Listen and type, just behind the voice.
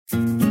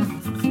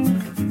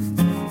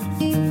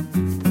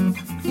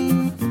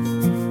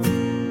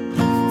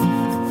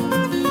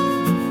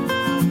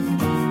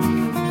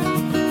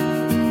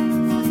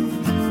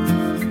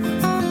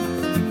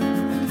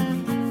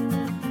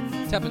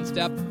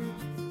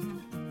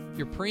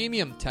your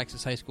premium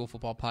Texas high school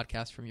football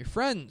podcast from your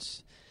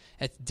friends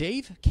at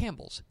Dave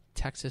Campbell's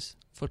Texas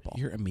Football.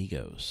 Your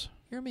amigos.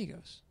 Your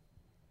amigos.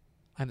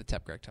 I'm the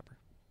Tepper, Greg Tepper.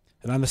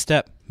 And I'm the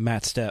Stepp,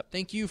 Matt Stepp.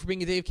 Thank you for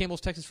being a Dave Campbell's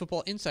Texas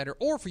Football Insider,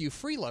 or for you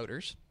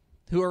freeloaders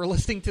who are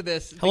listening to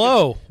this.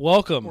 Hello.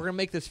 Welcome. We're going to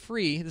make this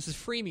free. This is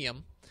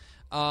freemium.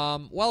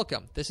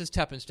 Welcome. This is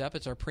Tep and Stepp.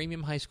 It's our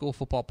premium high school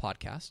football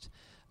podcast.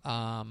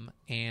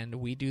 And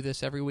we do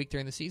this every week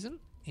during the season.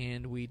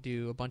 And we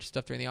do a bunch of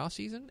stuff during the off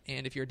season.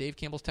 And if you're Dave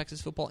Campbell's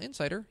Texas Football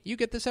Insider, you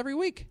get this every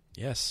week.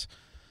 Yes.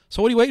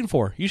 So what are you waiting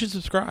for? You should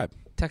subscribe.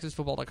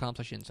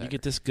 TexasFootball.com/insider. You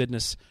get this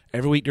goodness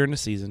every week during the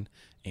season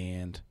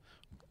and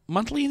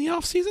monthly in the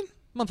off season?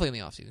 Monthly in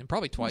the off season.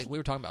 Probably twice. We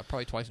were talking about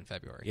probably twice in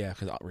February. Yeah,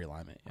 because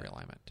realignment. Yeah.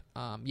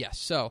 Realignment. Yes.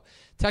 So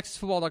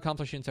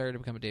TexasFootball.com/insider to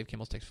become a Dave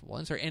Campbell's Texas Football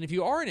Insider. And if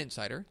you are an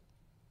insider,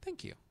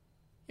 thank you.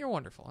 You're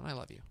wonderful, and I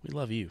love you. We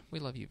love you. We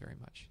love you very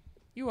much.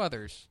 You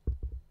others.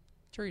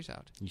 Jury's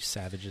out. You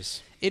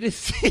savages. It is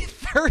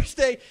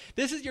Thursday.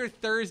 This is your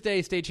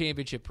Thursday state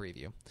championship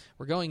preview.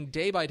 We're going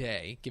day by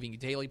day, giving you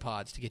daily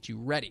pods to get you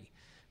ready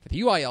for the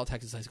UIL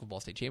Texas High School Football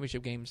State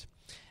Championship games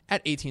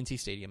at AT&T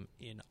Stadium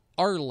in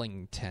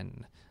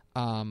Arlington.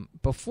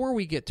 Before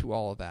we get to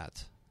all of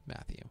that,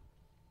 Matthew,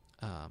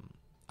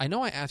 I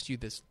know I asked you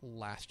this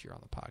last year on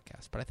the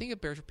podcast, but I think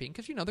it bears repeating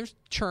because there's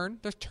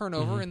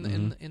turnover in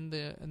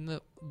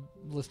the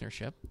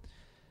listenership.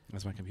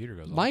 As my computer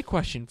goes off. My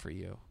question for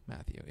you,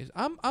 Matthew, is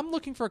I'm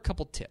looking for a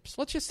couple tips.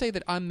 Let's just say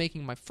that I'm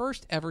making my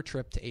first ever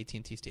trip to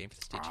AT&T Stadium for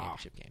the state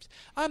championship games.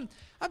 I'm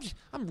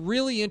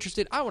really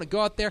interested. I want to go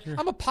out there.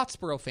 I'm a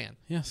Pottsboro fan.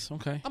 Yes,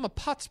 okay. I'm a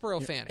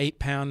Pottsboro fan.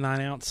 8-pound,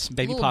 9-ounce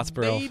baby Little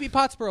Pottsboro. Baby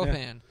Pottsboro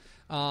fan.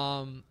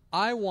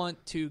 I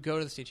want to go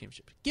to the state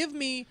championship. Give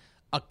me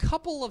a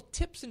couple of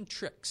tips and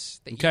tricks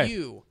that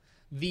you,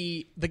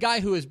 the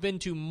guy who has been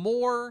to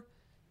more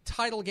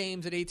title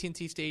games at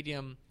AT&T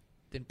Stadium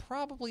than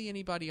probably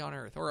anybody on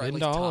earth, or at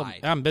least tied.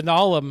 I've been to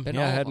all of them.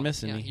 I hadn't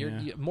missed any.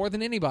 You're more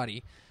than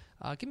anybody.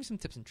 Give me some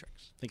tips and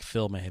tricks. I think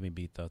Phil may have me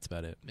beat, though. That's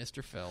about it.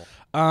 Mr.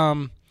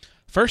 Phil.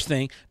 First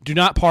thing, do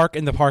not park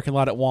in the parking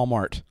lot at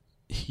Walmart.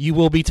 You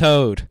will be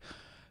towed.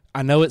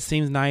 I know it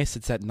seems nice.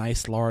 It's that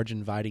nice, large,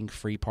 inviting,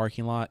 free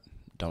parking lot.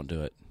 Don't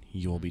do it.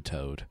 You will be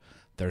towed.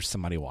 There's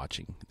somebody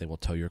watching. They will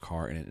tow your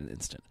car in an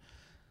instant.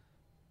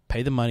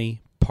 Pay the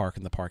money. Park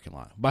in the parking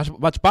lot.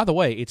 But by the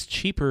way, it's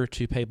cheaper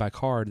to pay by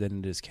card than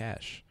it is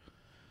cash.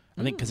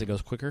 I think because it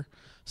goes quicker.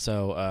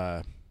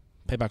 So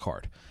pay by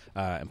card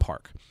and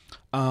park.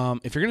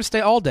 If you're going to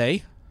stay all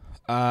day,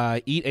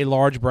 eat a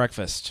large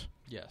breakfast.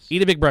 Yes.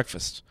 Eat a big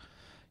breakfast.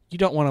 You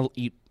don't want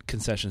to eat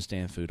concession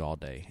stand food all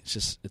day.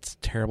 It's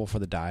terrible for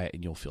the diet,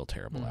 and you'll feel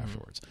terrible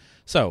afterwards.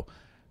 So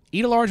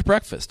eat a large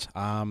breakfast.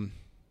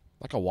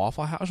 Like a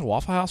Waffle House. There's a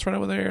Waffle House right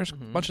over there. There's a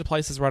bunch of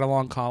places right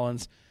along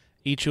Collins.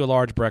 Eat you a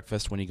large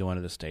breakfast when you go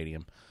into the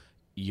stadium.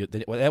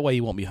 That way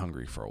you won't be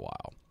hungry for a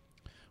while.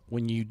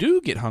 When you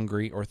do get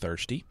hungry or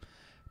thirsty,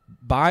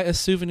 buy a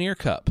souvenir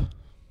cup.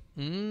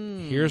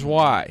 Here's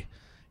why.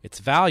 It's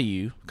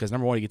value because,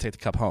 number one, you can take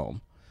the cup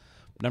home.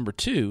 Number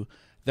two,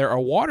 there are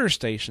water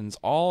stations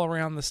all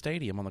around the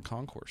stadium on the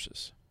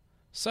concourses.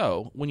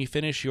 So when you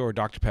finish your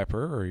Dr.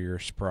 Pepper or your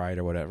Sprite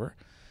or whatever,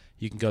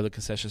 you can go to the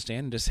concession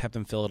stand and just have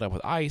them fill it up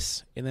with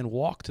ice and then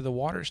walk to the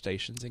water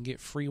stations and get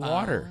free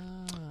water.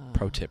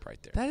 Pro tip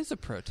right there. That is a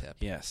pro tip.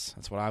 Yes,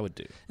 that's what I would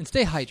do. And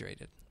stay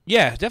hydrated.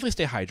 Yeah, definitely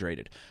stay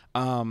hydrated.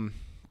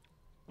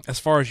 As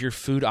far as your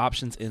food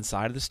options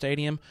inside of the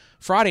stadium,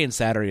 Friday and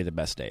Saturday are the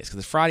best days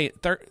because Friday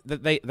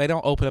they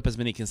don't open up as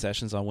many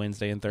concessions on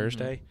Wednesday and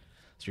Thursday,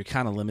 so you're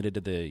kind of limited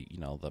to the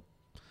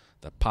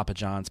Papa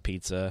John's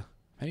pizza.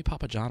 Maybe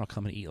Papa John will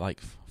come and eat like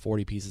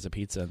 40 pieces of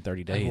pizza in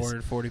 30 days. I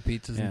ordered 40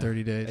 pizzas in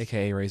 30 days.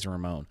 A.k.a. Razor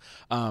Ramon.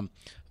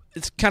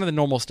 It's kind of the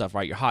normal stuff,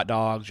 right? Your hot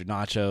dogs, your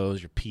nachos,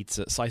 your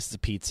pizza, slices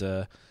of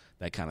pizza,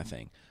 that kind of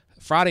thing.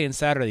 Friday and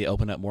Saturday, they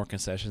open up more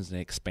concessions and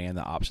they expand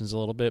the options a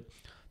little bit.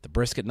 The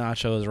brisket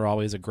nachos are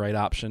always a great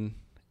option,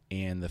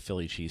 and the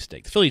Philly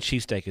cheesesteak. The Philly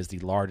cheesesteak is the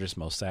largest,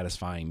 most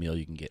satisfying meal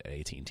you can get at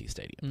AT&T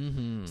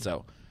Stadium.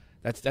 So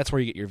that's where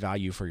you get your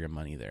value for your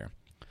money there.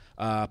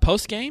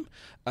 Post-game,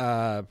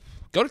 go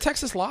to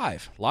Texas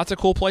Live. Lots of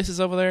cool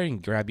places over there. You can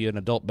grab you an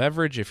adult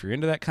beverage if you're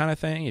into that kind of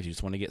thing, if you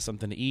just want to get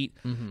something to eat,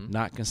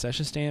 not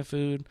concession stand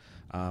food.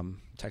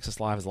 Texas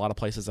Live has a lot of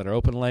places that are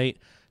open late.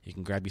 You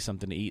can grab you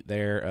something to eat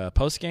there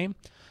post-game.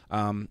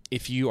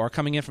 If you are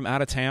coming in from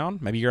out of town,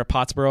 maybe you're a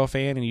Pottsboro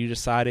fan and you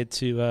decided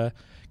to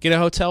get a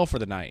hotel for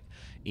the night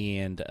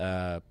and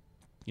not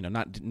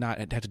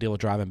have to deal with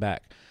driving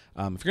back.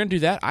 If you're going to do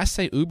that, I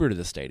say Uber to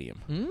the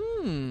stadium.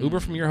 Uber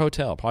from your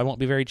hotel. Probably won't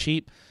be very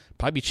cheap.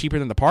 Probably be cheaper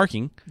than the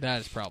parking.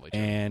 That is probably true.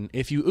 And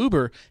if you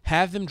Uber,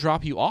 have them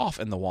drop you off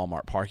in the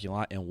Walmart parking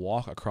lot and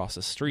walk across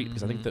the street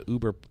because I think the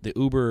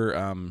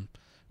Uber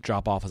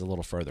drop-off is a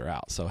little further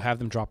out. So have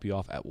them drop you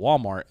off at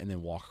Walmart and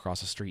then walk across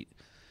the street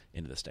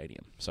into the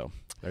stadium. So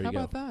there you go.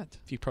 How about that?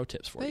 A few pro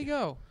tips for you. There you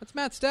go. That's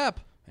Matt Stepp.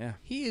 Yeah.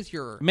 He is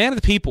your... man of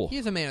the people. He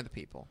is a man of the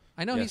people.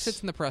 I know he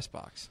sits in the press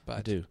box, but...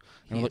 I do.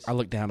 I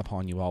look down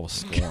upon you all with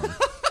scorn.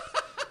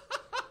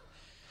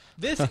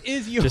 This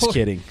is your Just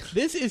kidding.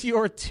 This is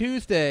your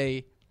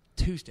Tuesday.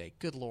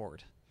 Good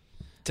Lord.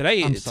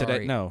 Today, I'm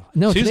sorry. no,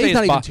 today's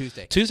not even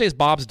Tuesday. Tuesday's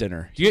Bob's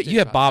dinner. You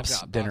have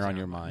Bob's dinner on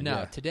your mind. No,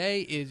 yeah.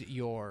 Today is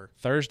your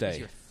Thursday.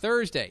 Your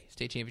Thursday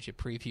state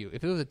championship preview.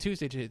 If it was a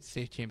Tuesday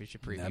state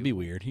championship preview, that'd be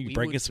weird. You'd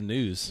break in some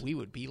news. We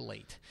would be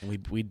late, and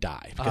we'd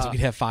die because we'd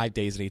have 5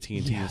 days at AT&T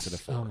instead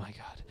of 4. Oh my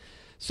God!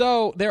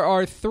 So there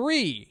are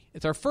 3.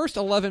 It's our first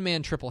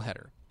 11-man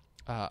tripleheader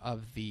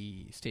of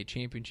the state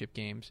championship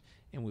games,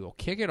 and we will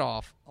kick it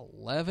off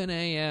 11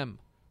 a.m.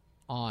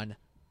 on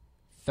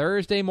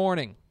Thursday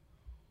morning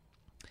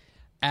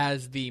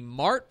as the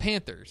Mart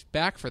Panthers,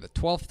 back for the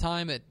 12th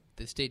time at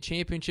the state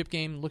championship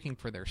game, looking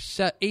for their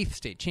 8th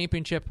state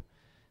championship,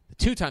 the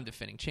 2-time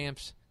defending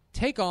champs,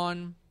 take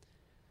on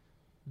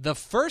the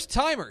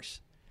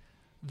first-timers,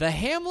 the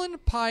Hamlin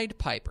Pied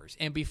Pipers.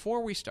 And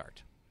before we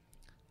start,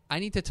 I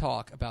need to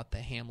talk about the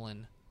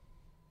Hamlin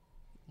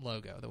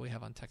logo that we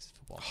have on Texas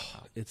Football.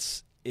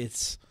 It's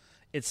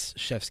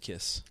chef's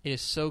kiss. It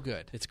is so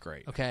good. It's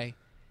great. Okay,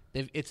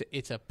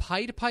 it's a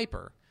Pied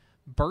Piper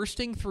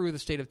bursting through the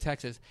state of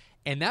Texas,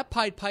 and that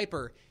Pied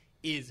Piper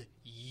is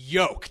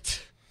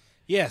yoked.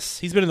 Yes,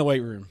 he's been in the weight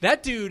room.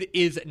 That dude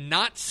is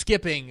not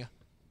skipping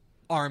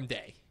arm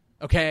day.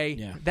 Okay,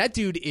 yeah. That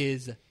dude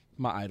is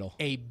my idol,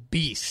 a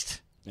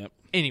beast. Yep.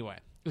 Anyway,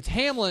 it's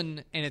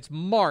Hamlin and it's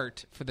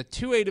Mart for the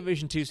 2A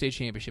Division II state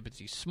championship. It's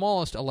the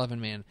smallest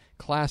 11-man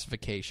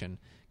classification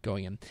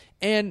going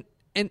in.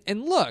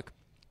 And look,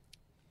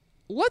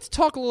 let's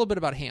talk a little bit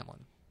about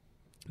Hamlin,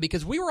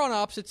 because we were on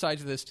opposite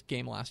sides of this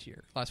game last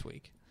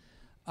week.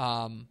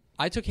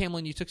 I took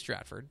Hamlin, you took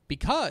Stratford,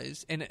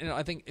 because, and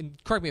I think, and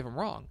correct me if I'm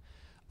wrong,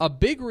 a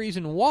big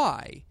reason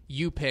why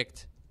you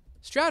picked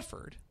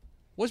Stratford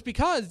was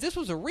because this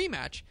was a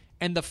rematch,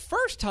 and the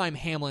first time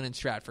Hamlin and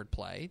Stratford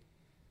played,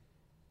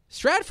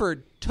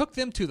 Stratford took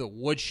them to the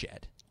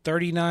woodshed.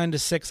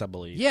 39-6, I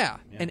believe. Yeah,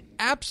 an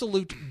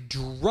absolute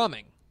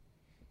drumming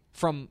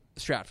from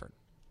Stratford.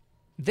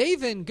 They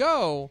then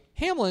go,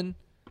 Hamlin.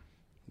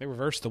 They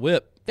reversed the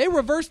whip. They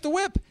reversed the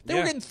whip. They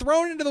were getting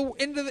thrown into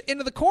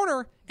the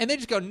corner, and they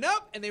just go,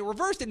 nope, and they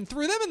reversed it and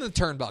threw them in the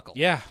turnbuckle.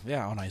 Yeah.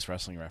 Oh, nice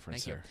wrestling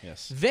reference there.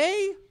 Yes.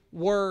 They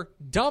were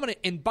dominant,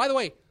 and by the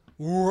way,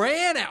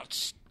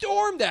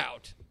 stormed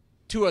out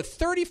to a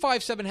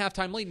 35-7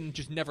 halftime lead and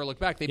just never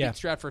looked back. They beat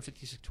Stratford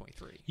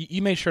 56-23.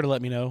 You made sure to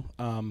let me know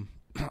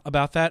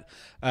about that.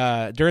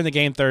 During the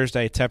game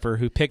Thursday, Tepper,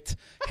 who picked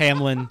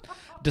Hamlin,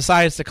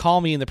 decides to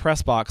call me in the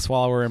press box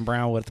while we're in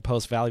Brownwood at the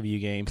Post-Valley View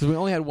game. Because we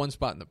only had one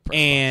spot in the press box.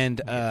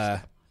 And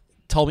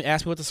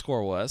asked me what the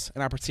score was,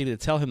 and I proceeded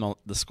to tell him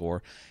the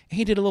score. And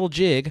he did a little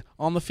jig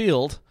on the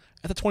field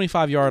at the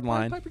 25-yard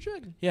line. Pied Piper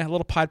jig. Yeah, a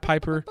little Pied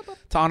Piper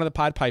to honor the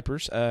Pied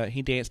Pipers.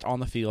 He danced on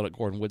the field at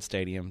Gordon Wood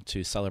Stadium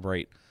to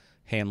celebrate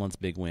Hamlin's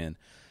big win,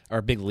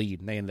 or big lead.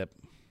 And they ended up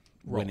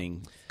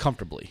winning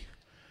comfortably.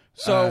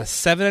 So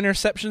 7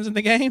 interceptions in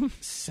the game.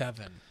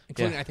 7.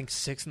 Including, I think,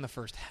 6 in the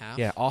first half.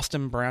 Yeah,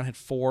 Austin Brown had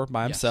 4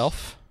 by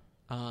himself.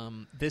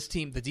 This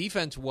team, the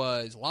defense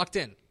was locked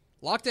in.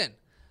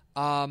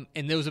 And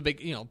there was a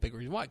big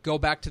reason why. Go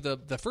back to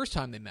the first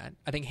time they met.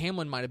 I think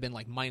Hamlin might have been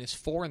like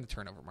 -4 in the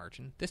turnover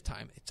margin. This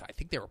time, I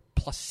think they were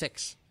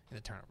 +6 in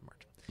the turnover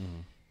margin.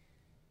 Mm-hmm.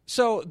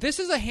 So this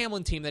is a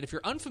Hamlin team that, if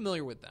you're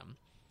unfamiliar with them,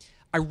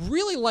 I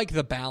really like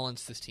the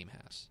balance this team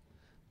has.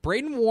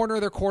 Braden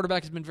Warner, their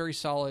quarterback, has been very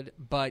solid,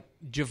 but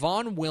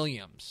Javon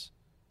Williams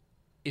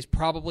is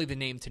probably the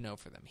name to know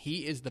for them.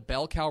 He is the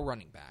bell cow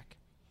running back.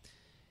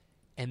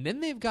 And then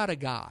they've got a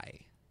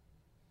guy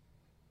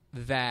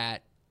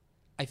that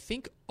I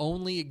think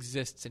only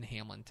exists in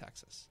Hamlin,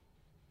 Texas.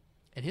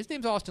 And his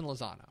name's Austin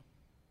Lozano.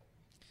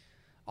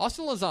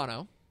 Austin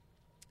Lozano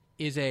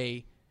is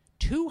a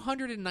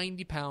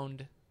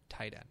 290-pound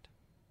tight end.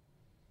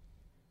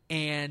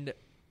 And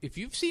if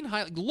you've seen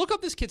look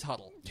up this kid's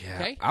huddle. Yeah,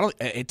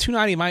 okay?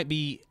 290 might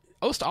be.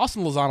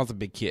 Austin Lozano's a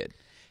big kid.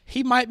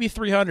 He might be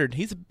 300.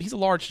 He's a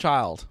large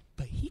child,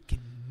 but he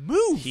can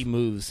move. He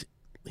moves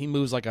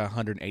like a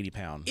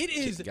 180-pound. It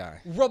is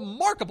guy.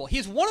 Remarkable. He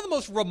is one of the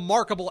most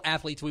remarkable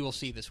athletes we will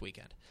see this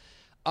weekend.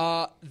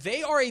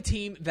 They are a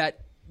team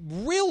that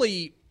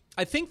really,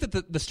 I think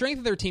that the strength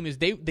of their team is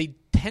they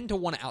tend to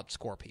want to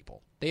outscore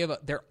people. They have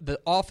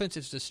the offense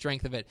is the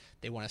strength of it.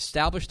 They want to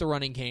establish the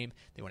running game.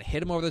 They want to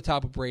hit him over the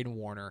top of Braden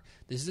Warner.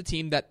 This is a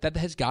team that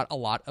has got a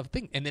lot of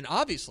things. And then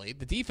obviously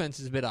the defense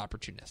is a bit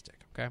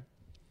opportunistic. Okay,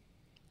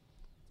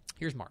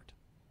 here's Mart.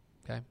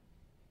 Okay,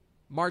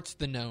 Mart's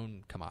the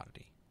known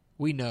commodity.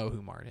 We know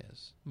who Mart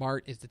is.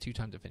 Mart is the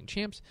 2-time defending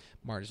champs.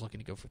 Mart is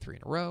looking to go for 3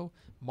 in a row.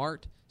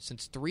 Mart,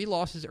 since 3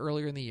 losses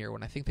earlier in the year,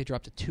 when I think they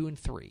dropped to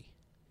 2-3,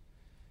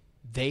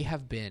 they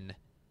have been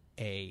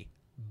a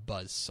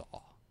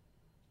buzzsaw.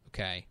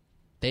 Okay?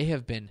 They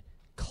have been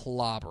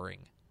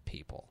clobbering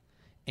people.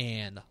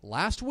 And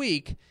last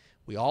week,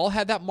 we all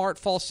had that Mart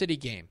Fall City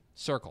game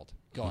circled,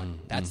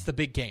 going, that's the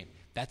big game.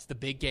 That's the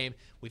big game.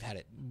 We've had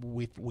it.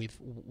 We've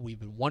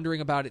been wondering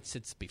about it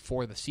since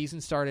before the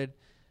season started.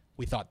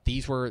 We thought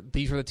these were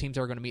the teams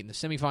that were going to meet in the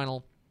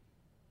semifinal.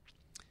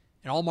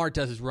 And all Mart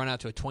does is run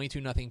out to a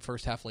 22-0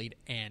 first-half lead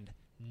and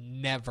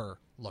never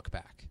look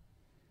back.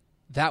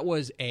 That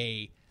was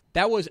the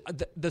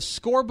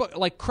scorebook.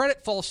 Like,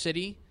 credit Falls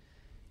City.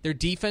 Their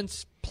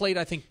defense played,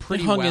 I think,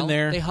 pretty well. They hung in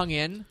there. They hung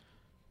in.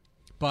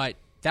 But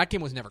that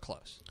game was never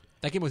close.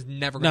 That game was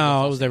never going to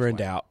No, go it was never in way.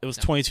 doubt. It was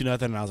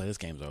 22-0, and I was like, this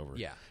game's over.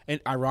 Yeah. And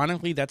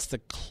ironically, that's the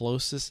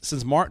closest.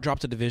 Since Mart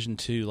dropped to Division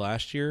II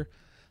last year,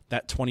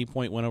 that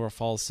 20-point win over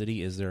Falls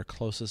City is their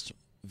closest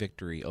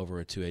victory over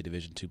a 2A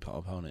Division II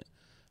opponent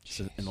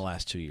in the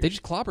last 2 years. They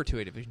just clobbered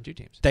 2A Division II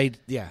teams.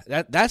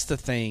 That's the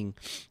thing,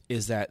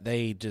 is that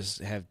they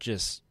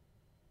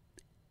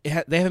they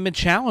haven't been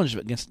challenged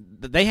against.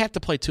 They have to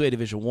play 2A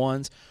Division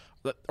I's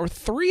or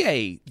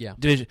 3A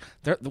division.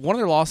 One of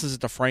their losses is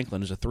to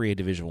Franklin, who's a 3A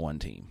Division I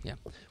team. Yeah,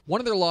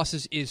 one of their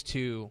losses is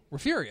to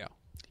Refugio.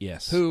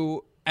 Yes,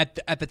 who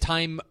at the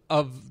time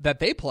of that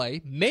they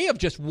play may have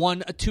just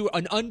won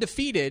an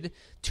undefeated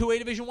 2A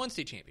Division I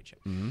state championship.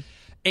 Mm-hmm.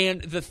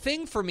 And the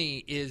thing for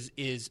me is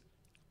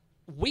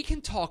we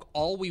can talk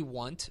all we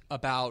want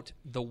about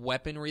the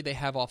weaponry they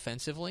have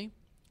offensively,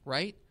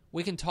 right?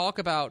 We can talk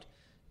about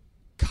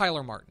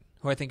Kyler Martin,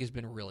 who I think has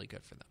been really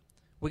good for them.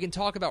 We can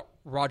talk about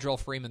Rodrell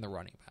Freeman, the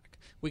running back.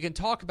 We can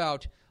talk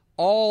about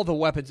all the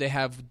weapons they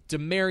have,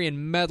 Demarion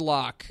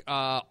Medlock,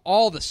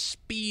 all the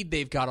speed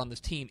they've got on this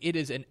team. It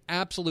is an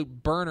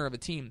absolute burner of a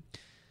team.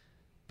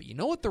 But you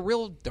know what the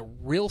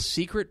real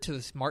secret to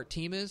this Mart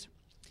team is?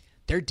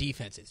 Their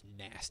defense is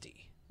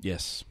nasty.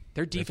 Yes.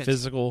 Their defense they're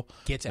physical,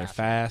 gets they're after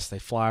fast, they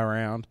fly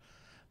around,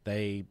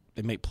 they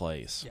make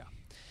plays. Yeah.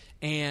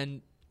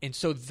 And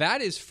so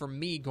that is, for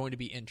me, going to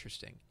be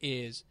interesting,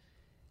 is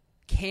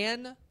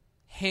can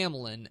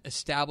Hamlin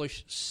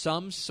establish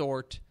some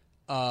sort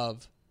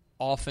of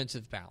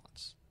offensive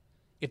balance?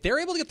 If they're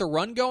able to get the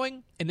run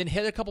going and then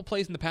hit a couple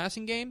plays in the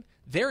passing game,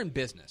 they're in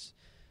business.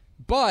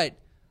 But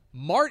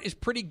Mart is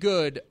pretty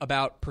good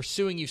about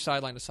pursuing you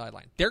sideline to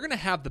sideline. They're going to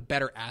have the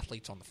better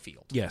athletes on the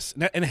field. Yes.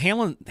 And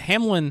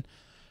Hamlin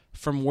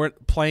from where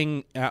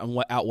playing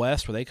out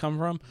west where they come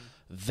from,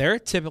 they're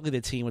typically the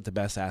team with the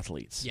best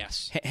athletes.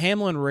 Yes.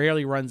 Hamlin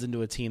rarely runs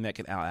into a team that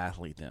can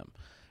out-athlete them.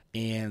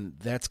 And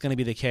that's going to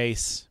be the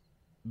case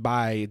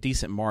by a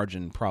decent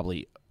margin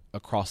probably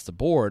across the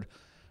board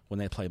when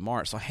they play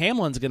Mart. So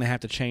Hamlin's going to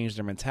have to change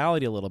their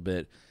mentality a little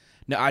bit.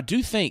 Now, I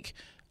do think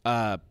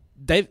the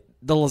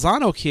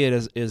Lozano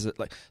kid is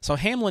like, so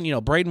Hamlin,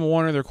 Braden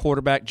Warner, their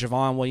quarterback,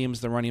 Javon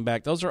Williams, the running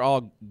back, those are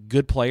all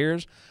good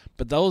players,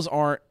 but those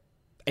aren't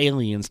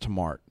aliens to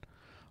Mart.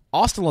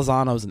 Austin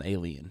Lozano is an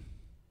alien.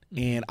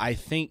 And I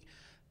think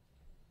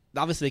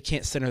obviously they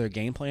can't center their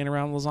game plan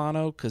around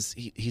Lozano because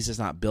he's just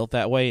not built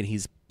that way, and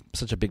he's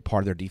such a big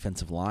part of their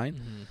defensive line.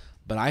 Mm-hmm.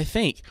 But I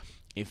think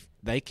if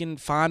they can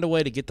find a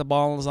way to get the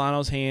ball in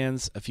Lozano's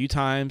hands a few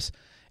times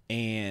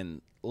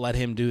and let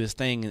him do his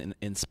thing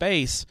in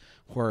space,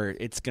 where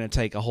it's going to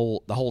take the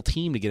whole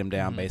team to get him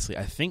down, basically,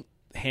 I think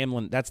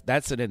Hamlin,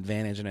 that's an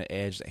advantage and an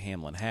edge that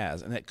Hamlin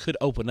has, and that could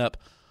open up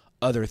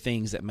other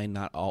things that may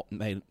not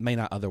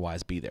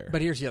otherwise be there.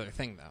 But here's the other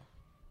thing, though,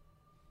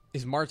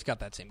 is Mart's got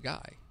that same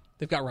guy.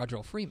 They've got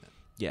Rodrell Freeman.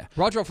 Yeah.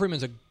 Rodrell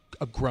Freeman's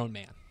a grown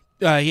man.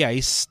 Yeah,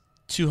 he's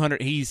 200.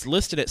 He's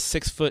listed at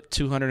 6 foot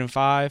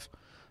 205.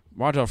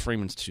 Rodrell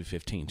Freeman's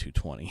 215,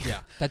 220. Yeah,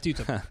 that dude's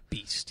a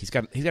beast. He's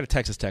got a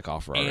Texas Tech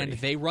offer already. And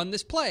they run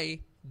this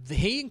play.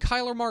 He and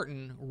Kyler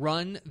Martin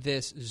run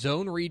this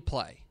zone read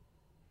play.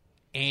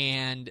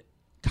 And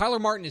Kyler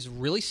Martin is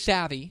really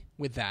savvy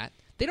with that.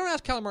 They don't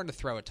ask Kyler Martin to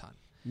throw a ton.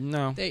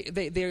 No.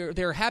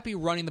 They're happy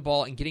running the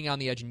ball and getting on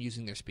the edge and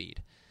using their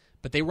speed.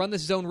 But they run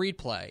this zone read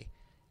play,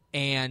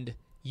 and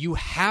you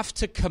have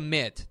to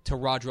commit to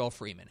Rodrell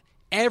Freeman.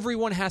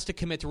 Everyone has to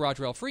commit to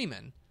Rodrell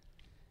Freeman.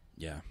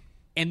 Yeah.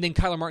 And then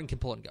Kyler Martin can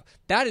pull it and go.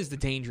 That is the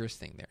dangerous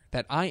thing there.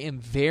 That I am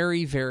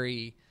very,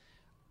 very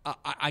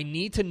I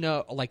need to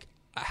know, like,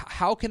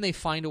 how can they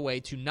find a way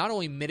to not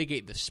only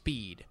mitigate the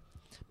speed,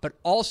 but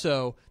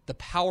also the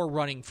power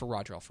running for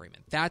Rodrell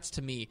Freeman. That's,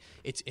 to me,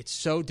 it's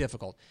so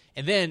difficult.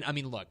 And then, I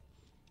mean, look,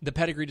 the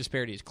pedigree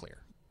disparity is clear,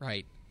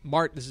 right?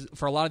 Mart,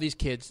 for a lot of these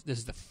kids, this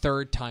is the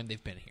third time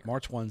they've been here.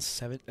 March won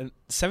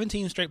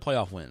 17 straight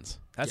playoff wins.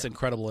 That's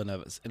incredible in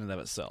and of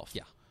itself.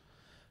 Yeah.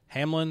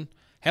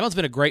 Hamlin's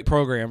been a great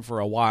program for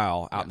a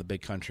while out in the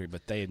big country,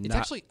 but they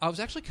had I was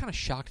actually kind of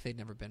shocked they'd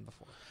never been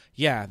before.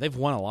 Yeah, they've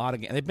won a lot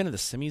of games. They've been to the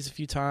semis a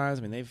few times.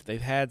 I mean,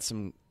 they've had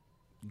some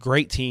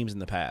great teams in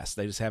the past.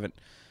 They just haven't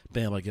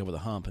been able to get over the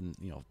hump. And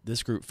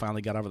this group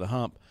finally got over the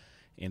hump,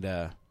 and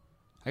I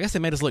guess they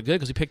made us look good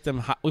because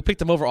we picked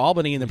them over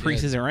Albany in the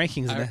preseason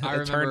rankings,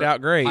 and it turned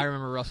out great. I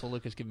remember Russell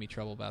Lucas giving me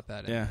trouble about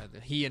that. Yeah.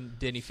 He and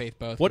Denny Faith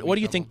both. What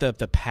do you think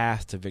the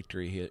path to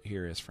victory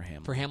here is for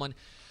Hamlin? For Hamlin,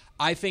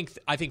 I think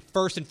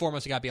first and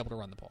foremost, they got to be able to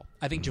run the ball.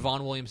 I think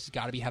Javon Williams has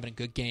got to be having a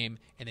good game,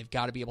 and they've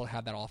got to be able to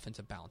have that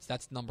offensive balance.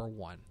 That's number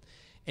one.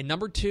 And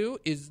number two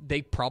is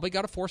they probably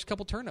got to force a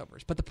couple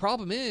turnovers. But the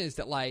problem is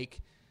that,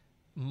 like,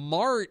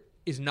 Mart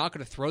is not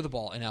going to throw the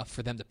ball enough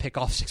for them to pick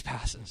off 6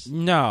 passes.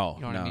 No.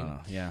 You know what I mean? No,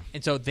 yeah.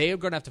 And so they are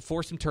going to have to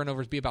force some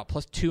turnovers, be about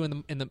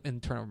 +2 in the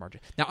turnover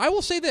margin. Now, I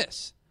will say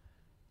this.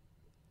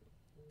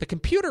 The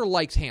computer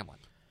likes Hamlin.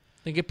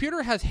 The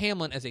computer has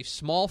Hamlin as a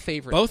small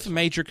favorite. Both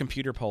major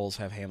computer polls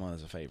have Hamlin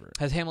as a favorite.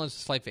 Has Hamlin as a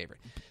slight favorite.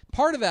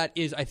 Part of that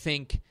is I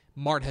think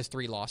Mart has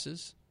 3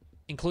 losses,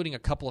 including a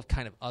couple of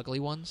kind of ugly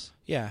ones.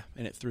 Yeah,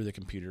 and it threw the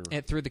computer.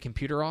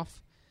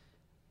 Off.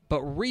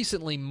 But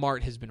recently,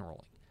 Mart has been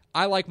rolling.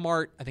 I like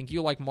Mart. I think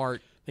you like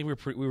Mart. I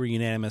think we were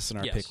unanimous in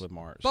our pick with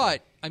Mart. So.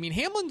 But I mean,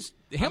 Hamlin's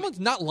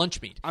not lunch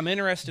meat. I'm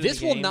interested.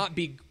 This will not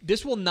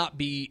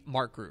be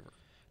Mart Groover.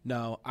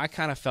 No, I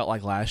kind of felt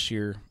like last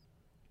year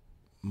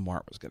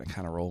Mart was going to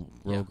kind of roll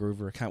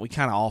Groover. We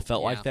kind of all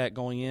felt like that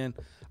going in.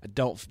 I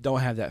don't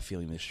have that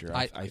feeling this year.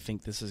 I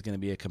think this is going to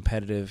be a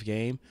competitive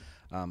game,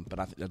 but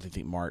I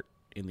think Mart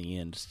in the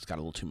end has got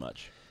a little too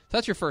much. So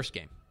that's your first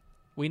game.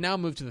 We now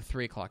move to the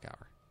 3 o'clock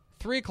hour.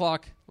 3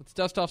 o'clock. Let's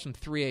dust off some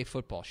 3A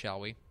football, shall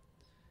we?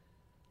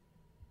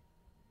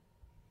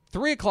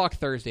 3 o'clock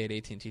Thursday at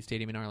AT&T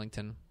Stadium in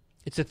Arlington.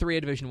 It's the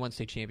 3A Division I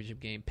state championship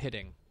game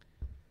pitting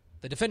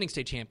the defending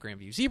state champ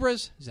Grandview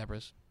Zebras.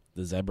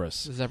 The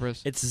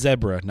Zebras. It's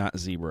zebra, not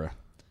zebra.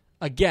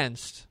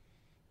 Against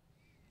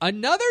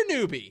another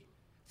newbie.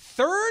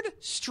 Third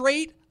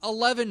straight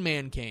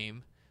 11-man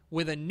game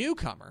with a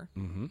newcomer.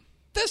 Mm-hmm.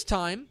 This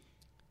time,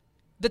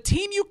 the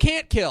team you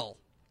can't kill.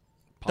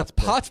 The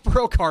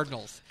Pottsboro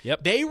Cardinals.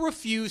 Yep. They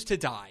refuse to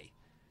die.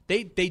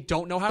 They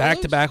don't know how to lose.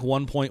 Back-to-back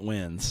 1-point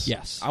wins.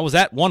 Yes. I was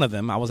at one of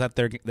them. I was at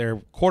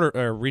their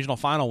regional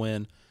final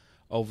win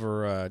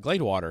over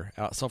Gladewater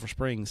out at Sulphur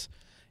Springs.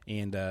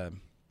 And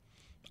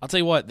I'll tell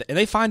you what,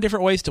 they find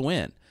different ways to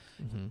win.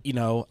 Mm-hmm. You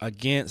know,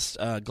 against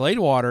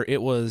Gladewater,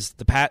 it was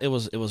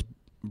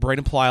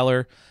Braden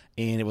Plyler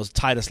and it was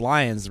Titus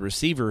Lyons, the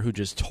receiver, who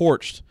just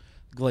torched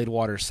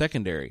Gladewater's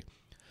secondary.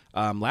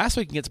 Last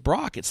week against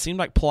Brock, it seemed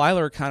like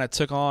Plyler kind of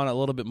took on a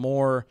little bit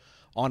more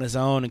on his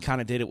own and kind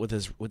of did it with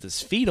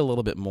his feet a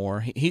little bit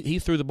more. He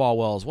threw the ball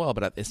well as well,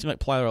 but it seemed like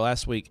Plyler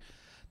last week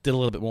did a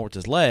little bit more with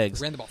his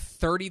legs. Ran the ball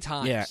 30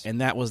 times. Yeah,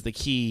 and that was the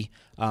key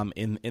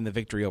in the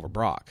victory over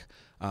Brock.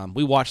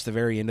 We watched the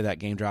very end of that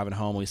game driving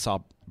home. We saw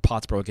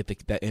Pottsboro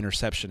get that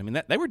interception. I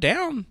mean, they were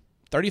down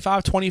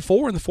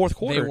 35-24 in the fourth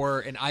quarter. They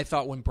were, and I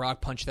thought when Brock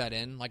punched that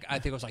in, I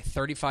think it was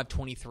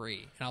 35-23,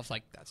 and I was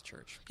like, that's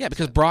church. Yeah,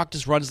 because Brock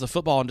just runs the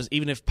football, and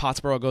even if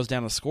Pottsboro goes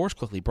down and scores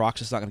quickly, Brock's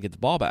just not going to get the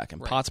ball back.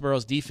 And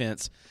Pottsboro's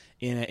defense,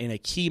 in a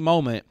key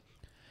moment,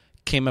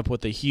 came up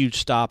with a huge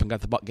stop and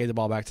gave the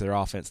ball back to their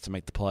offense to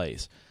make the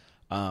plays.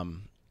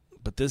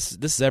 But this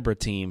Zebra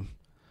team,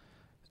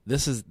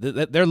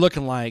 they're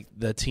looking like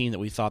the team that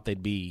we thought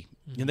they'd be.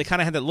 Mm-hmm. You know, they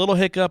kind of had that little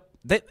hiccup.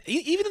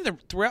 Even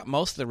throughout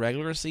most of the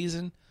regular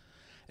season,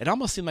 it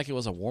almost seemed like it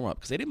was a warm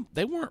up because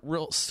they weren't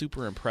real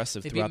super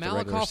impressive throughout the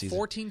regular season.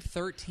 They beat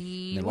Malakoff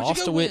 14-13. They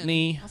lost to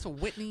Whitney.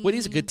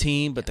 Whitney's a good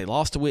team, but they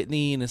lost to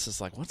Whitney, and it's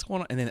just like, what's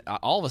going on? And then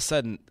all of a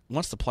sudden,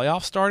 once the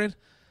playoffs started,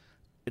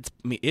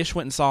 Ish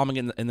went and saw him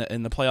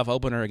in the playoff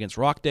opener against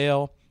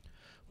Rockdale.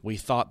 We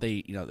thought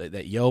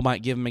that Yo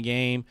might give him a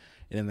game,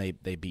 and then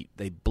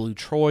they blew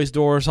Troy's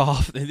doors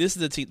off. And this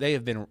is the team they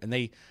have been, and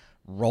they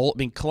roll. I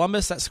mean,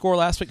 Columbus, that score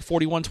last week,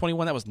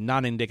 41-21, that was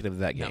not indicative of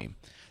that game.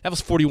 No. That was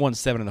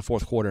 41-7 in the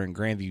fourth quarter, and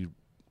Grandview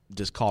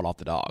just called off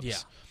the Dogs. Yeah.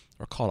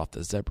 Or called off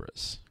the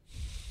Zebras.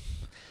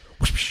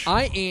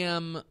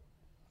 And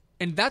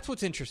that's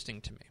what's interesting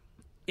to me,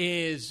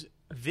 is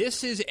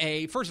this is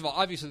first of all,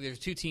 obviously there's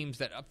two teams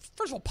that,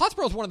 first of all,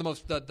 Pottsboro is one of the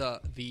most,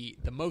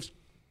 the most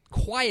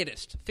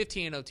quietest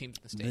 15-0 teams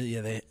in the state.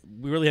 Yeah,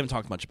 we really haven't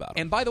talked much about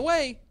them. And by the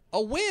way,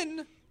 a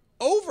win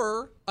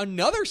over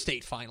another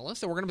state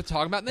finalist that we're going to be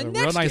talking about in the next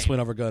game. A real nice win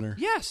over Gunter.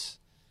 Yes.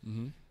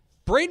 Mm-hmm.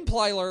 Braden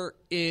Plyler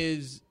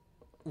is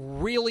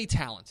really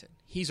talented.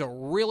 He's a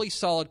really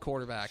solid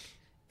quarterback.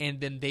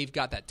 And then they've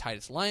got that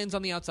Titus Lyons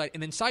on the outside.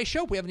 And then Cy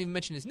Shope, we haven't even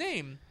mentioned his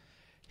name.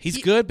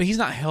 He's good, but he's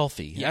not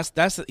healthy. Yeah.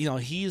 That's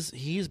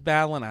he's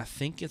battling. I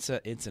think it's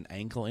an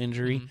ankle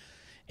injury, mm-hmm.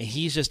 and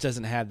he just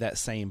doesn't have that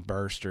same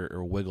burst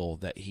or wiggle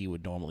that he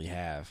would normally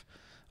have.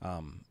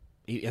 I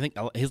think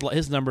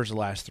his numbers the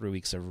last 3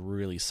 weeks have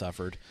really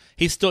suffered.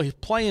 He's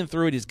playing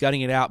through it. He's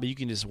gutting it out, but you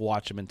can just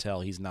watch him and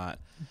tell he's not.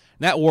 And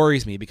that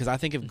worries me because I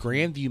think if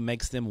Grandview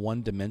makes them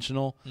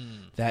one-dimensional,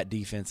 that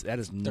defense, that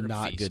is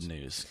not good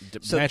news.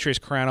 Demetrius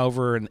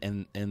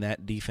Crownover and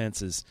that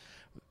defense is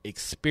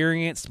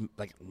experienced,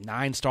 like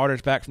 9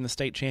 starters back from the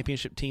state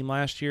championship team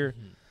last year.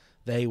 Mm-hmm.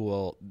 They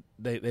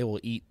will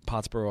eat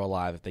Pottsboro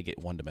alive if they get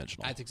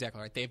one-dimensional. That's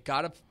exactly right. They've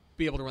got to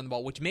be able to run the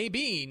ball, which may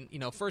be,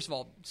 first of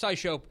all, Cy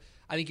Shope,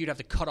 I think you'd have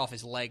to cut off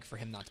his leg for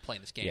him not to play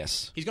in this game.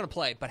 Yes. He's going to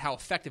play, but how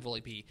effective will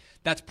he be?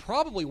 That's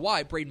probably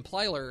why Braden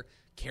Plyler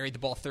carried the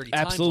ball 30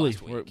 Absolutely.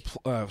 times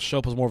last week.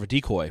 Shope was more of a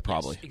decoy,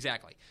 probably. Yes,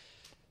 exactly.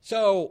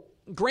 So,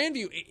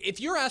 Grandview, if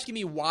you're asking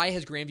me why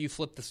has Grandview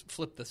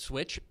flipped the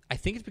switch, I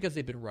think it's because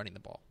they've been running the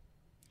ball.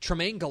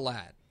 Tremaine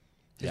Galad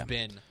has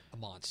been a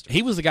monster.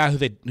 He was the guy who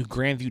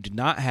Grandview did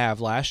not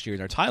have last year in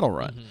their title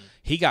run. Mm-hmm.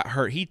 He got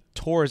hurt. He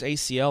tore his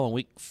ACL in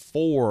week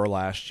 4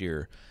 last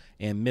year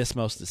and missed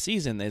most of the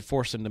season. They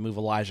forced him to move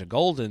Elijah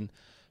Golden,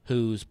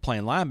 who's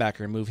playing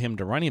linebacker, and move him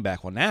to running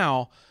back. Well,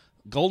 now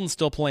Golden's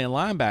still playing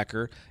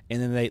linebacker,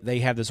 and then they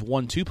have this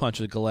 1-2 punch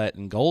with Gillette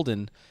and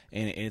Golden,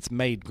 and it's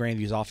made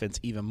Grandview's offense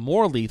even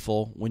more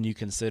lethal when you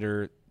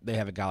consider they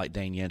have a guy like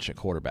Dane Yench at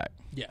quarterback.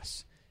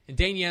 Yes. And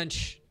Dane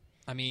Yench,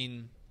 I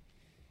mean,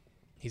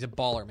 he's a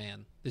baller,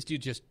 man. This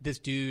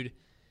dude,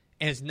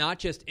 and it's not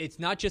just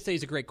that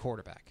he's a great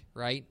quarterback,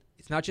 right?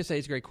 It's not just that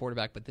he's a great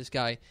quarterback, but this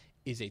guy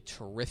is a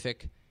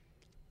terrific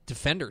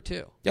defender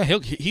too. Yeah,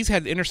 he's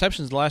had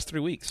interceptions the last 3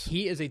 weeks.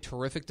 He is a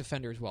terrific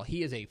defender as well.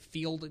 He is a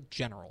field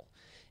general.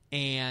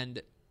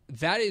 And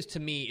that is, to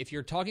me, if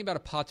you're talking about a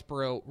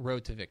Pottsboro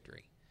road to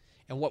victory,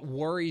 and what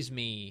worries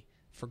me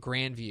for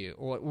Grandview,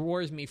 or what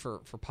worries me for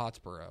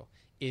Pottsboro,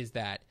 is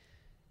that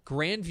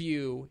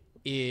Grandview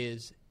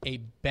is a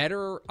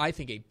better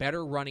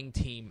running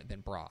team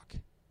than Brock.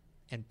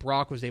 And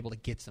Brock was able to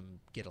get some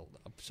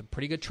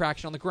pretty good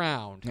traction on the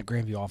ground. That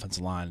Grandview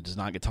offensive line does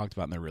not get talked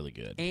about, and they're really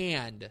good.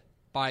 And,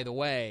 by the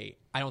way,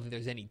 I don't think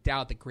there's any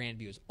doubt that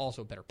Grandview is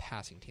also a better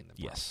passing team than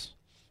Brock. Yes.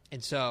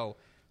 And so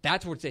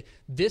that's what it's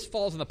this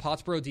falls on the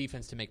Pottsboro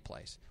defense to make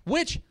plays.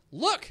 Which,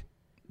 look,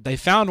 they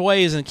found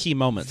ways in key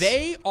moments.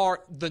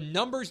 The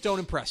numbers don't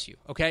impress you,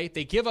 okay?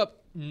 They give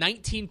up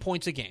 19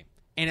 points a game.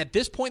 And at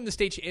this point in the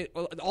state,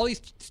 all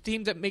these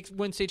teams that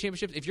win state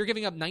championships, if you're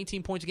giving up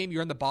 19 points a game,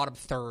 you're in the bottom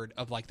third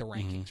of like the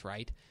rankings,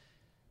 right?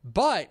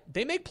 But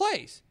they make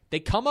plays. They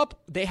come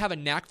up, they have a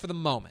knack for the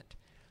moment.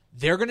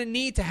 They're going to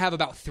need to have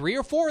about 3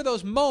 or 4 of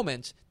those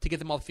moments to get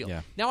them off the field.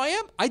 Yeah. Now,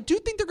 I do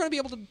think they're going to be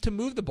able to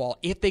move the ball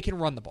if they can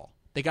run the ball.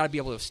 They got to be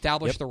able to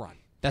establish the run.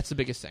 That's the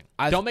biggest thing.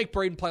 Don't make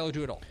Braden Plyler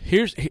do it all.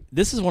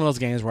 This is one of those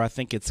games where I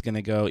think it's going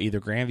to go either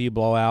Grandview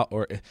blowout,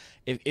 or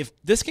if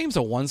this game's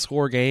a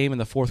one-score game in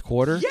the fourth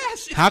quarter.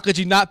 Yes, how could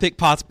you not pick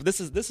Pottsboro?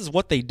 This is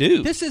what they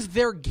do. This is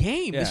their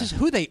game. Yeah. This is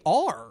who they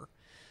are.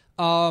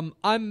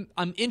 I'm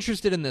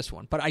interested in this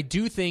one, but I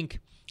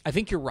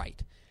think you're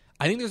right.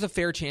 I think there's a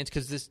fair chance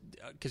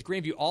because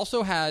Grandview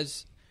also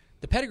has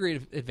the pedigree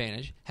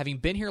advantage, having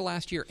been here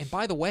last year. And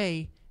by the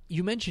way,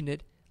 you mentioned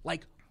it,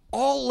 like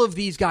all of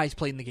these guys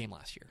played in the game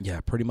last year. Yeah,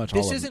 pretty much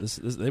all of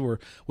them.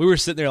 We were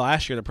sitting there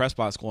last year at the press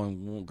box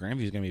going, well,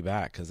 Grandview's going to be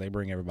back because they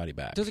bring everybody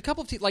back. There's a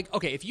couple of teams, like,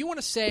 okay, if you want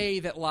to say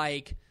that,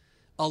 like,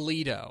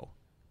 Aledo,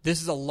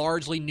 this is a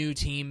largely new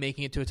team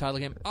making it to a title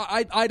game,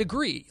 I'd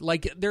agree.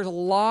 Like, there's a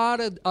lot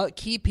of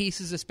key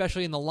pieces,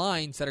 especially in the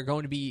lines, that are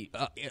going to be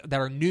that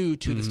are new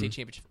to the state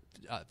championship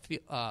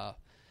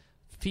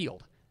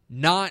field,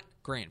 not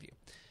Grandview.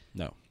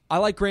 No. I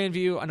like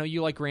Grandview. I know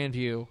you like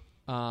Grandview.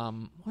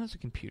 What does the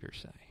computer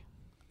say?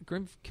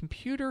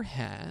 Computer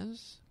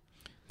has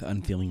the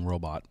unfeeling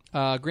robot.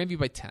 Grandview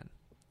by 10.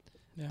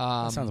 Yeah,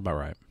 that sounds about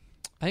right.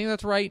 I think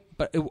that's right.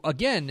 But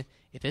again,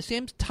 if this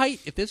game's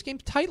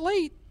tight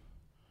late,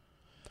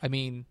 I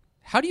mean,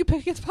 how do you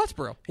pick against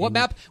Pottsboro?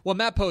 What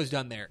Matt Poe's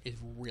done there is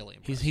really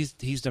impressive.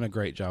 He's done a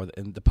great job,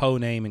 and the Poe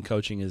name and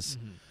coaching is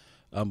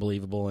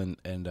unbelievable. And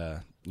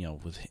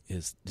with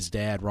his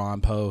dad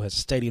Ron Poe has a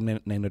stadium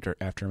named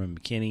after him in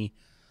McKinney.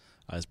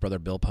 His brother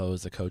Bill Poe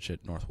is the coach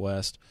at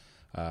Northwest.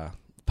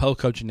 Poe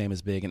coaching name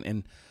is big,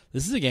 and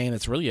this is a game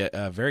that's really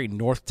a very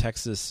North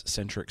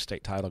Texas-centric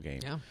state title game.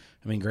 Yeah.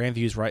 I mean,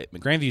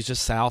 Grandview's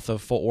just south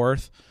of Fort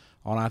Worth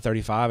on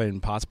I-35,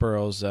 and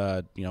Pottsboro's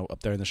up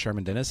there in the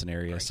Sherman-Denison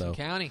area. Grayson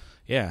County.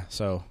 Yeah,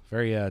 so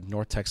very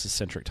North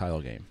Texas-centric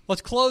title game.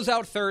 Let's close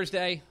out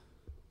Thursday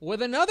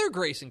with another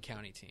Grayson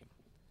County team.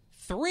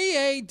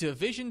 3A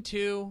Division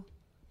II.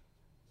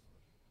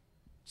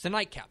 It's the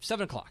nightcap,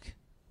 7 o'clock.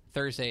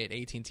 Thursday at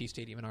AT&T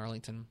Stadium in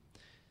Arlington.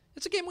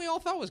 It's a game we all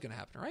thought was going to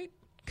happen, right?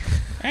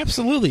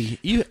 Absolutely.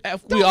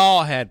 We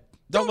all had.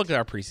 Don't look at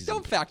our preseason.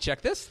 Don't fact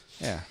check this.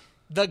 Yeah.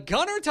 The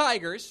Gunter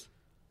Tigers.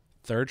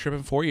 Third trip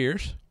in 4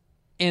 years.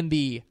 And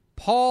the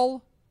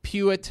Paul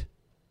Pewitt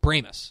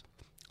Bramus.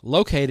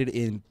 Located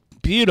in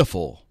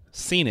beautiful,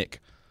 scenic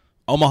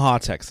Omaha,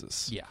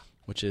 Texas. Yeah.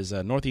 Which is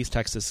northeast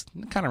Texas,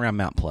 kind of around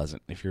Mount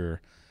Pleasant, if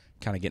you're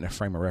kind of getting a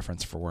frame of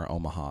reference for where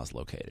Omaha is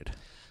located.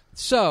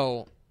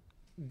 So,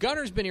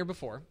 Gunter's been here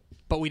before,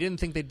 but we didn't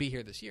think they'd be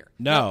here this year.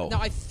 No. Now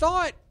I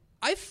thought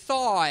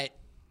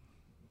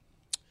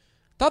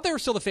they were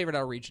still the favorite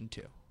out of Region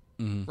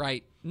 2,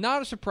 right?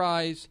 Not a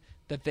surprise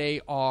that they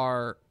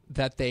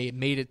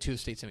made it to the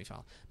state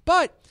semifinal.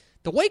 But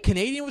the way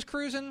Canadian was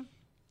cruising,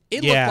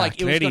 it looked like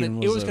it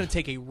was going to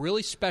take a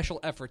really special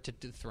effort to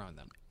dethrone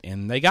them.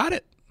 And they got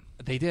it.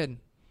 They did.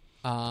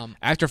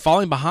 After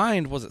falling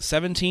behind, was it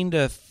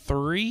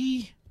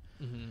 17-3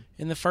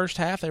 in the first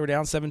half? They were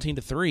down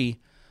 17-3.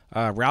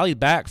 Rallied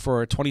back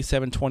for a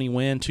 27-20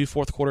 win, 2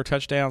 fourth-quarter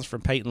touchdowns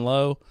from Peyton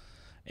Lowe,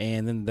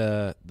 and then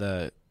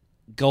the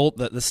goal,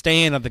 the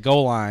stand at the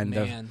goal line.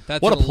 Man,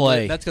 what a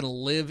play! That's going to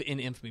live in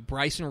infamy.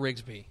 Bryson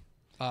Rigsby,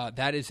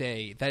 that is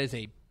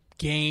a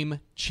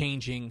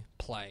game-changing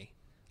play.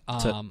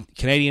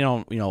 Canadian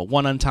on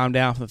one untimed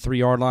down from the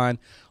 3-yard line.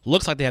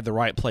 Looks like they had the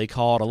right play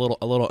called. A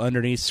little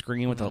underneath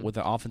screen with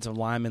the offensive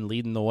lineman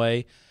leading the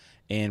way,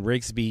 and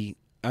Rigsby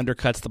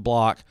undercuts the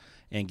block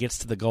and gets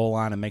to the goal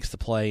line and makes the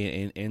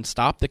play and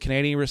stop the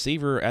Canadian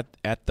receiver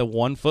at the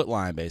 1 foot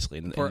line, basically.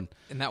 And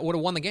that would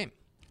have won the game.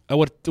 I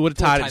would have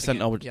tied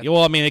it. Yep.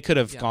 Well, I mean, they could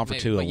have gone for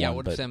maybe, 2 but and yeah, 1,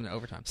 would but have sent them to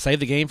overtime. save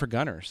the game for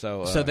Gunter.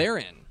 So they're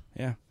in.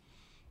 Yeah.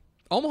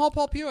 Omaha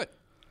Paul Pewitt.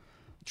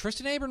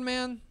 Tristan Abram,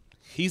 man.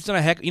 He's done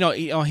a heck.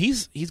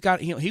 He's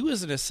got. He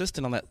was an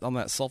assistant on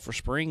that Sulphur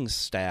Springs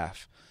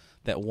staff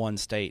that won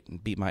state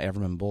and beat my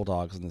Everman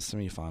Bulldogs in the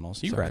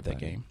semifinals. You were at that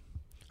game.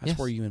 That's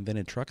where you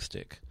invented truck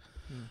stick.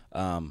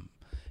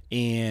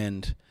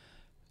 And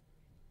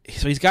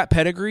so he's got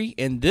pedigree.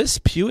 And this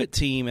Pewitt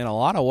team, in a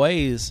lot of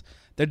ways,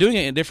 they're doing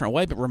it in a different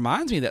way, but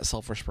reminds me of that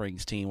Sulphur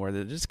Springs team where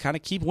they just kind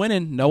of keep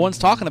winning. No one's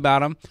talking about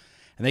them,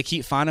 and they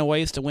keep finding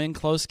ways to win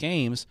close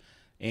games.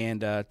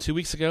 And 2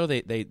 weeks ago,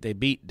 they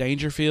beat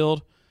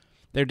Dangerfield.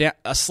 They're down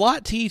a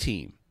slot T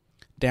team,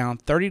 down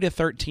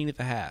 30-13 at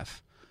the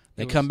half.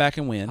 They come back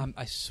and win.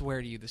 I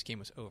swear to you, this game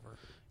was over.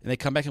 And they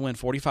come back and win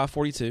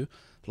 45-42.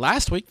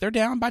 Last week, they're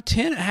down by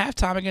 10 at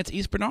halftime against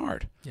East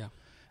Bernard. Yeah.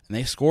 And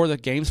they score the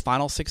game's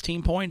final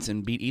 16 points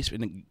and beat East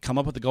and come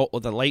up with a goal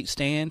with a late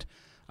stand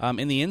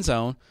in the end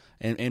zone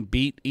and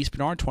beat East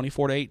Bernard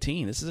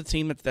 24-18. This is a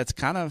team that's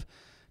kind of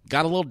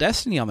got a little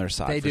destiny on their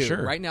side. They do.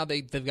 Sure. Right now,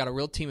 they've got a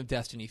real team of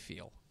destiny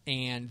feel.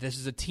 And this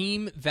is a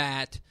team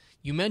that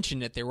you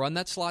mentioned it. They run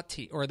that slot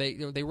T, or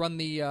they run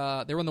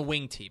the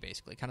wing T,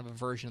 basically, kind of a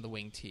version of the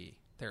wing T.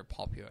 There at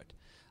Paul Pewitt.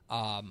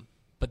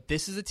 But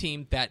this is a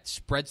team that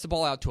spreads the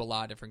ball out to a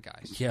lot of different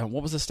guys. Yeah.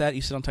 What was the stat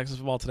you said on Texas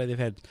football today? They've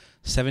had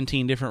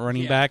 17 different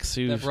running backs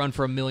who've run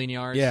for 1,000,000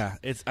 yards. Yeah.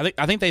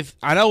 I think they've.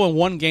 I know in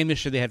one game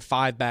this year they had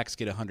 5 backs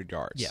get 100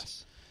 yards.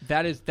 Yes.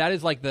 That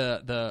is like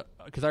the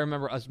because I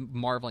remember us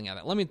marveling at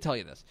it. Let me tell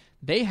you this: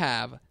 they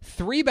have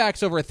 3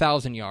 backs over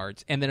 1,000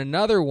 yards, and then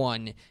another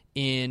one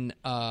in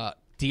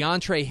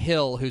DeAndre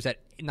Hill, who's at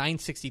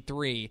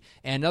 963,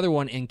 and another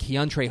one in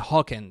Keontre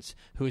Hawkins,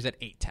 who's at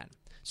 810.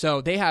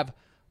 So they have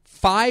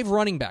 5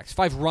 running backs,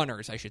 5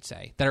 runners, I should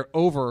say, that are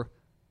over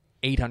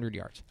 800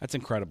 yards. That's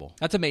incredible.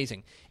 That's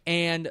amazing,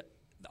 and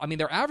I mean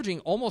they're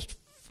averaging more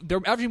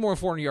than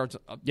 400 yards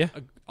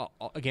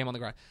a game on the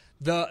ground.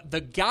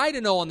 The guy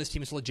to know on this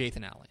team is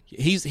Jathan Allen.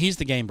 He's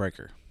the game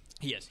breaker.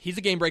 He is. He's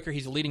the game breaker.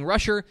 He's a leading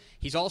rusher.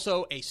 He's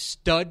also a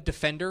stud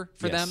defender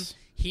for them.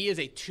 He is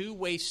a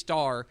two-way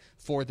star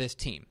for this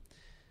team.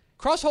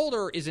 Cross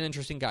Holder is an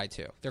interesting guy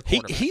too. Their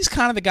quarterback. He's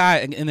kind of the guy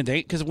in the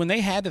day because when they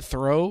had to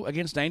throw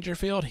against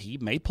Dangerfield, he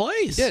made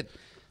plays. He did.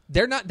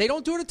 They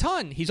don't do it a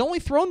ton. He's only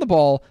thrown the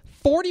ball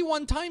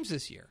 41 times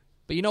this year.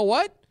 But you know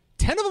what?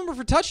 10 of them are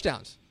for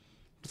touchdowns.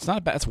 It's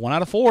not bad. It's 1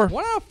 out of 4.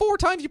 1 out of 4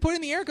 times you put it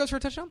in the air, it goes for a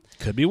touchdown.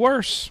 Could be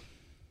worse.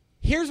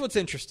 Here's what's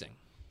interesting.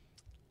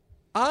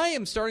 I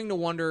am starting to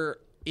wonder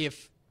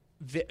if,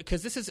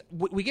 because this is,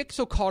 we get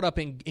so caught up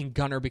in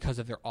Gunter because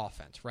of their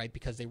offense, right?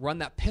 Because they run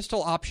that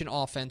pistol option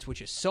offense,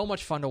 which is so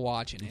much fun to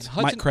watch. And it's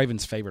Mike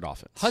Craven's favorite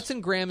offense.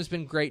 Hudson Graham has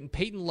been great, and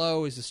Peyton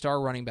Lowe is the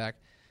star running back.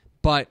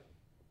 But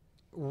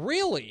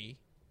really,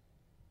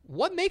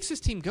 what makes this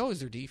team go is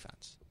their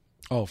defense.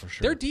 Oh, for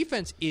sure. Their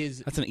defense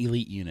is... That's an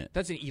elite unit.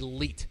 That's an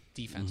elite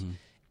defense. Mm-hmm.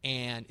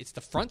 And it's the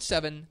front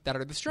 7 that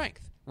are the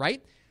strength,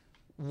 right?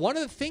 One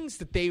of the things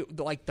that they...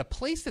 Like, the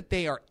place that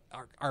they are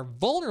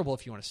vulnerable,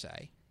 if you want to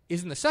say,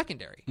 is in the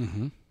secondary.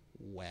 Mm-hmm.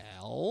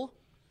 Well,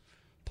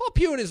 Paul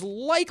Pewitt is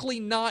likely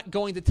not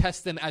going to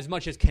test them as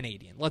much as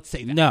Canadian. Let's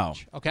say that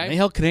much, okay? They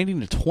held Canadian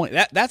to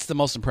 20. That's the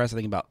most impressive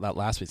thing about that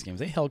last week's game.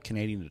 They held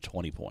Canadian to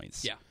 20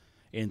 points. Yeah.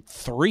 And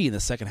 3 in the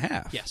second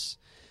half. Yes.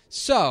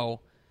 So...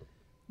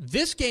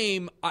 This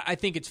game, I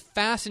think it's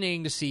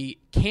fascinating to see,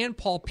 can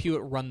Paul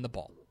Pewitt run the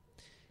ball?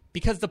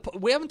 Because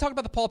we haven't talked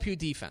about the Paul Pewitt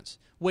defense,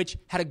 which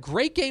had a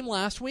great game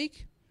last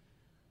week,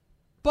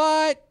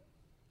 but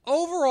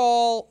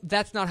overall,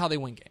 that's not how they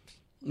win games.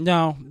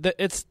 No,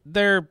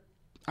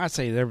 I'd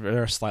say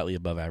they're a slightly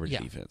above average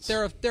defense.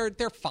 They're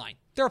fine.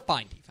 They're a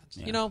fine defense,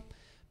 you know?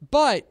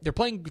 But they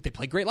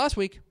played great last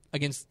week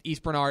against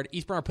East Bernard.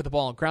 East Bernard put the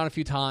ball on the ground a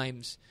few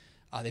times.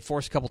 They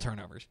forced a couple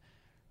turnovers.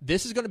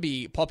 This is going to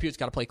be, Paul Pewitt's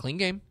got to play a clean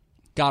game.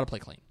 Got to play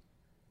clean.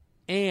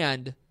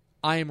 And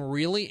I am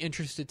really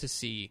interested to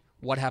see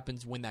what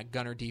happens when that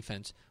Gunter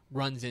defense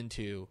runs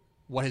into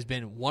what has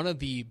been one of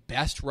the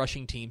best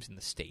rushing teams in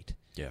the state.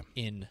 Yeah.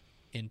 In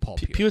Paul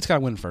Pewitt. Pewitt's got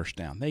to win first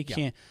down. They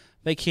can't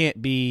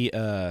be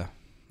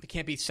they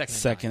can't be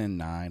second and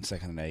 9,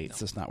 second and 8. No. It's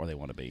just not where they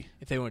want to be.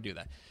 If they want to do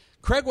that.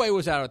 Craig Way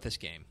was out at this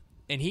game.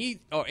 And he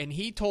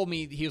told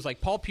me, he was like,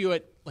 Paul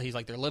Pewitt, he's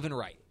like, they're living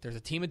right. There's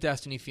a team of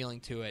destiny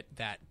feeling to it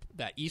that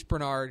East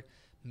Bernard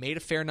made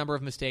a fair number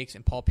of mistakes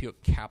and Paul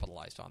Pewitt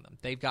capitalized on them.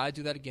 They've got to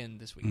do that again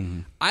this week.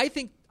 Mm-hmm. I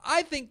think,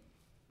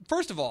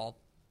 first of all,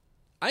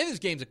 I think this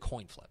game's a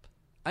coin flip.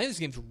 I think this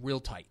game's real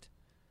tight.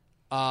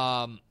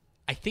 I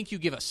think I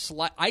give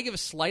a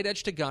slight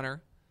edge to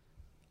Gunter.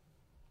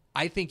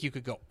 I think you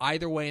could go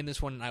either way in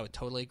this one, and I would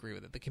totally agree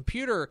with it. The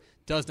computer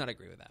does not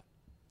agree with that.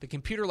 The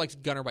computer likes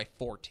Gunter by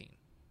 14.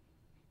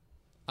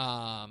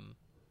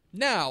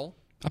 Now,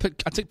 I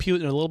took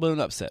Pewitt in a little bit of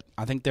an upset.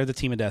 I think they're the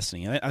team of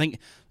destiny. I think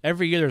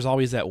every year there's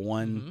always that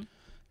one.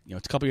 Mm-hmm.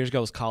 A couple years ago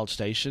it was College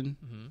Station.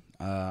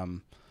 Mm-hmm.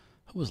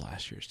 Who was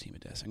last year's team of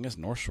destiny? I guess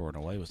North Shore in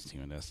a way was the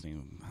team of destiny.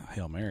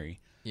 Hail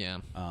Mary. Yeah.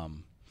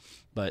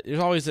 But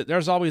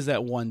there's always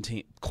that one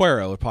team.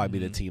 Cuero would probably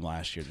be the team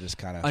last year. Just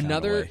kind of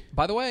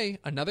By the way,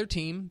 another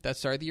team that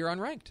started the year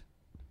unranked.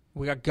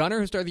 We got Gunter,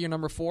 who started the year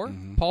number 4.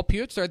 Paul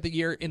Pewitt started the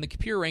year in the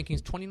computer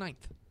rankings 29th,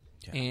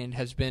 and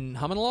has been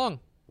humming along.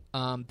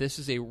 This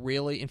is a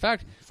really, in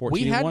fact,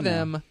 we had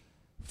them now.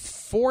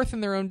 4th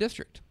in their own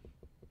district.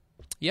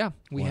 Yeah,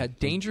 we had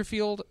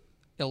Dangerfield,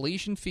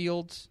 Elysian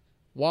Fields,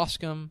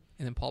 Wascom,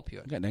 and then Paul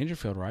Pewitt. You got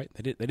Dangerfield right.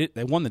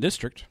 They won the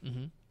district.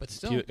 But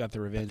still, Pewitt got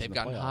the revenge. They've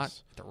gotten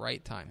hot at the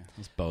right time.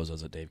 Those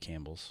bozos at Dave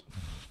Campbell's.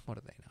 What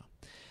do they know?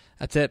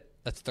 That's it.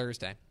 That's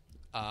Thursday.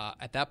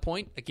 At that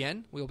point,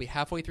 again, we will be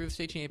halfway through the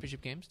state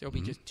championship games. There will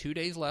be just 2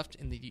 days left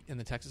in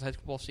the Texas high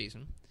school football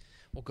season.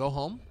 We'll go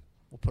home.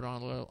 We'll put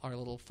on our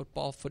little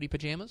football footy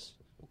pajamas.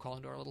 We'll call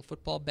into our little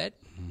football bed.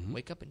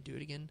 Wake up and do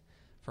it again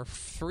for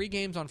 3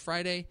 games on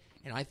Friday.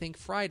 And I think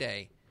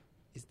Friday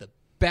is the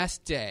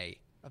best day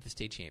of the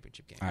state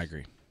championship game. I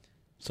agree.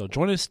 So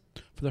join us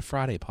for the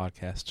Friday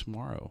podcast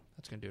tomorrow.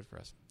 That's going to do it for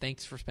us.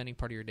 Thanks for spending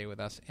part of your day with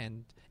us.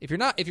 And if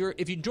you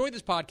enjoyed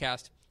this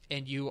podcast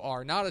and you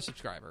are not a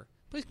subscriber,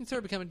 please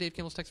consider becoming Dave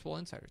Kimball's Texas Bowl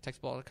Insider.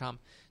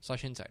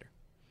 TexasBall.com/insider.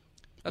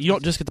 You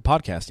don't just get the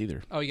podcast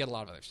either. Oh, you get a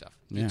lot of other stuff.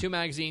 Yeah. 2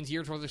 magazines,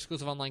 years worth of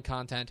exclusive online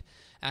content,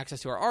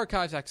 access to our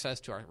archives, access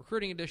to our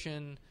recruiting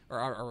edition, or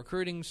our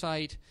recruiting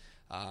site,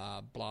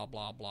 blah,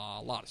 blah,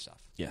 blah. A lot of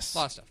stuff. Yes. A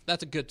lot of stuff.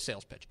 That's a good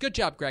sales pitch. Good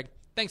job, Greg.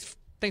 Thanks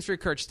for your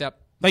courage, Stepp.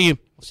 Thank you.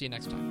 We'll see you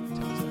next time.